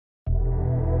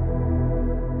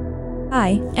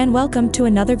Hi, and welcome to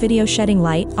another video shedding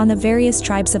light on the various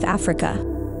tribes of Africa.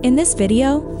 In this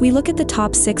video, we look at the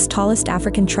top 6 tallest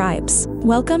African tribes.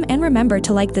 Welcome and remember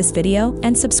to like this video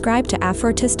and subscribe to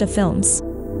Afroartista Films.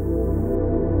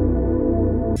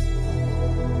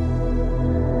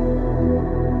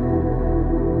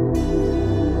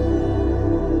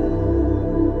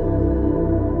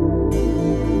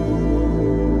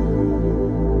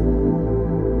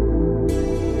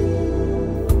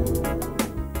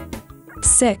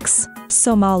 Six.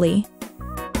 Somali.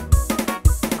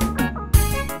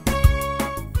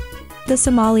 The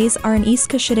Somalis are an East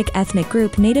Cushitic ethnic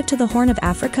group native to the Horn of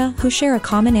Africa who share a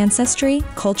common ancestry,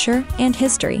 culture, and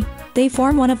history. They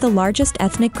form one of the largest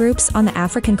ethnic groups on the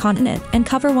African continent and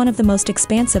cover one of the most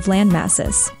expansive land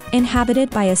masses, inhabited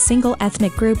by a single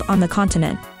ethnic group on the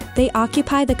continent. They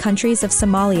occupy the countries of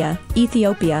Somalia,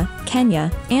 Ethiopia,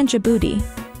 Kenya, and Djibouti.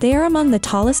 They are among the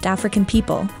tallest African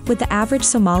people, with the average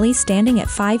Somali standing at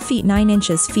 5 feet 9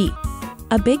 inches feet.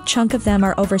 A big chunk of them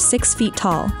are over 6 feet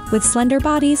tall, with slender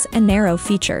bodies and narrow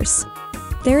features.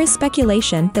 There is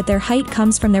speculation that their height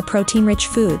comes from their protein-rich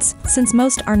foods, since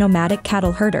most are nomadic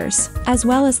cattle herders, as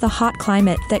well as the hot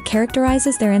climate that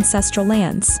characterizes their ancestral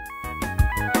lands.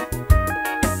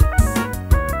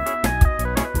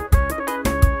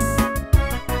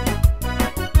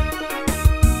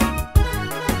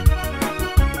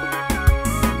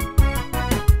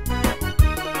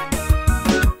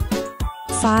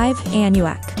 Five.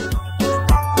 ANUAK.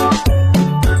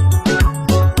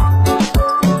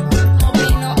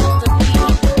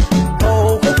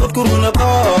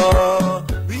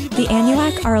 The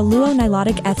ANUAK are a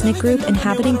Luo-Nilotic ethnic group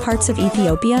inhabiting parts of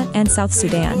Ethiopia and South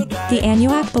Sudan. The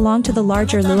ANUAK belong to the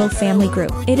larger Luo family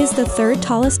group. It is the third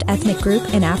tallest ethnic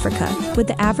group in Africa, with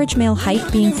the average male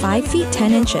height being 5 feet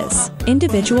 10 inches.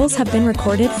 Individuals have been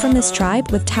recorded from this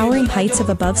tribe with towering heights of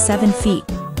above 7 feet.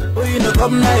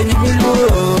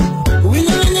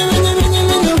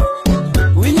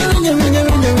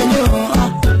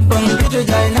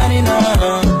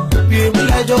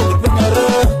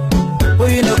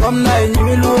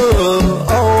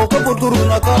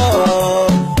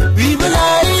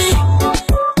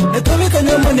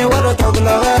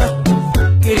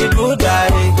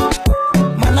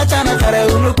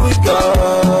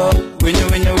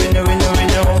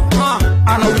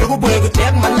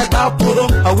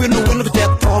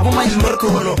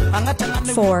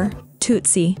 Four.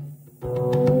 TUTSI.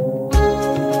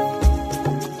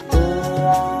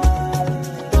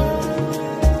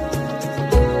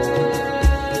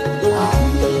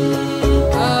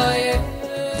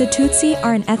 The Tutsi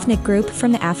are an ethnic group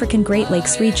from the African Great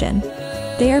Lakes region.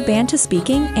 They are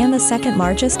Bantu-speaking and the second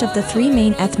largest of the 3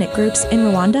 main ethnic groups in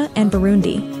Rwanda and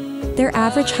Burundi. Their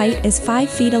average height is 5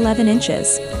 feet 11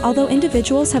 inches, although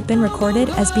individuals have been recorded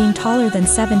as being taller than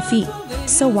 7 feet.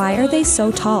 So why are they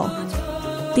so tall?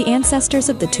 The ancestors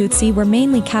of the Tutsi were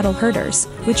mainly cattle herders,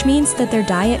 which means that their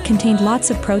diet contained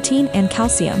lots of protein and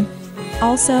calcium.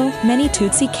 Also, many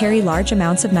Tutsi carry large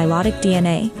amounts of Nilotic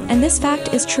DNA, and this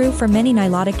fact is true for many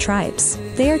Nilotic tribes.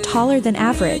 They are taller than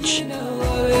average.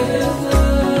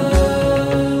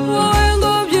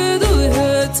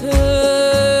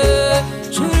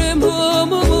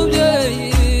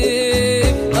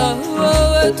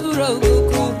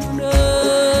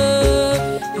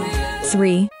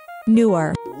 Three.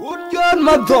 NUER.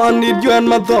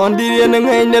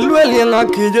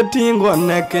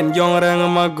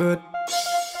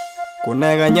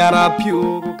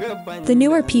 The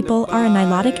NUER people are a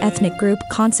Nilotic ethnic group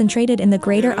concentrated in the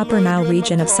greater Upper Nile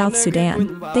region of South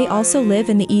Sudan. They also live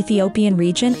in the Ethiopian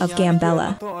region of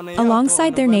Gambela.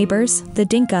 Alongside their neighbors, the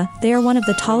Dinka, they are one of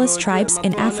the tallest tribes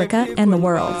in Africa and the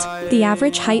world. The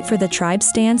average height for the tribe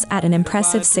stands at an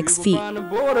impressive 6 feet.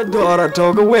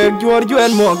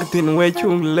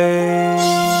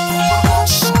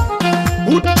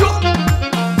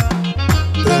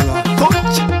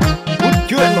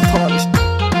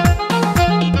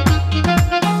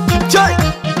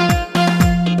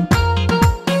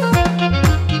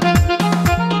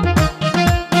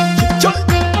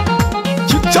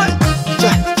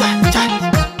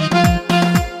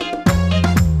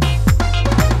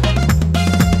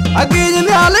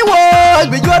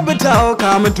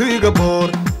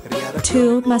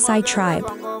 Two. Maasai tribe.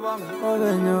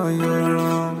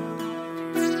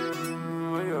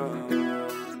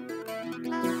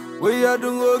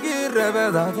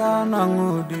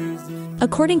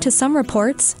 According to some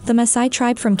reports, the Maasai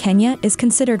tribe from Kenya is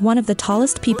considered one of the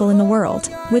tallest people in the world,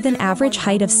 with an average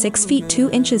height of 6 feet 2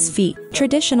 inches.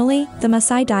 Traditionally, the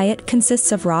Maasai diet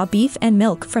consists of raw beef and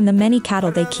milk from the many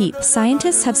cattle they keep.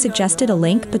 Scientists have suggested a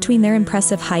link between their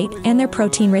impressive height and their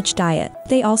protein-rich diet.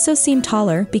 They also seem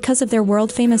taller because of their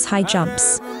world-famous high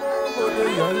jumps.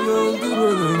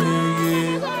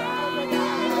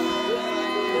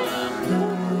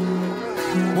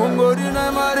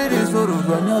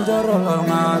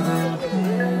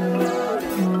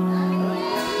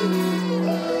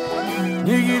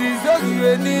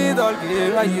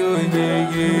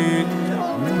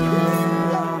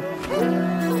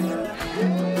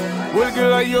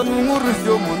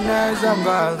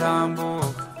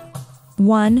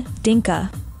 One,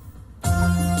 Dinka.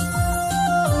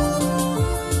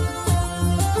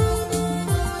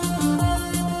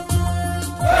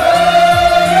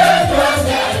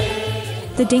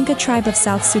 The Dinka tribe of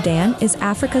South Sudan is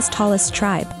Africa's tallest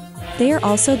tribe. They are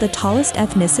also the tallest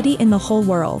ethnicity in the whole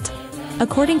world.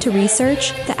 According to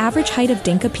research, the average height of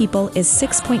Dinka people is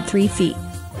 6.3 feet.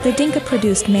 The Dinka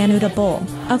produced Manute Bol,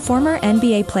 a former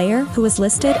NBA player who was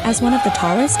listed as one of the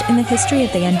tallest in the history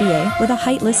of the NBA with a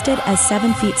height listed as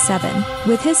 7 feet 7,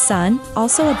 with his son,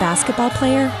 also a basketball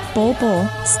player, Bol Bol,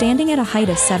 standing at a height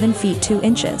of 7 feet 2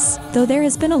 inches. Though there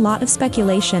has been a lot of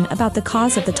speculation about the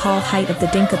cause of the tall height of the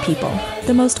Dinka people,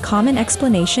 the most common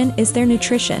explanation is their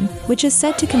nutrition, which is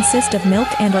said to consist of milk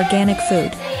and organic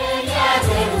food.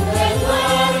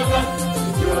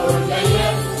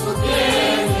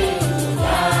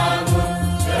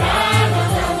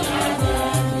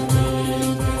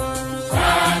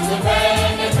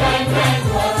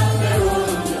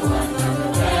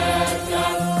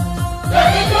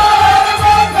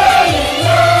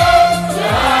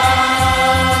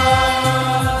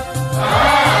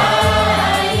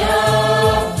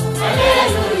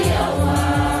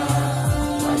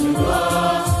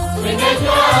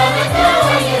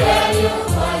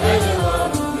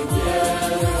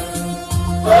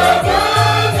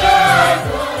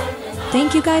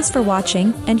 Thank you guys for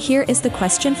watching, and here is the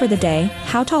question for the day: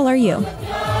 how tall are you?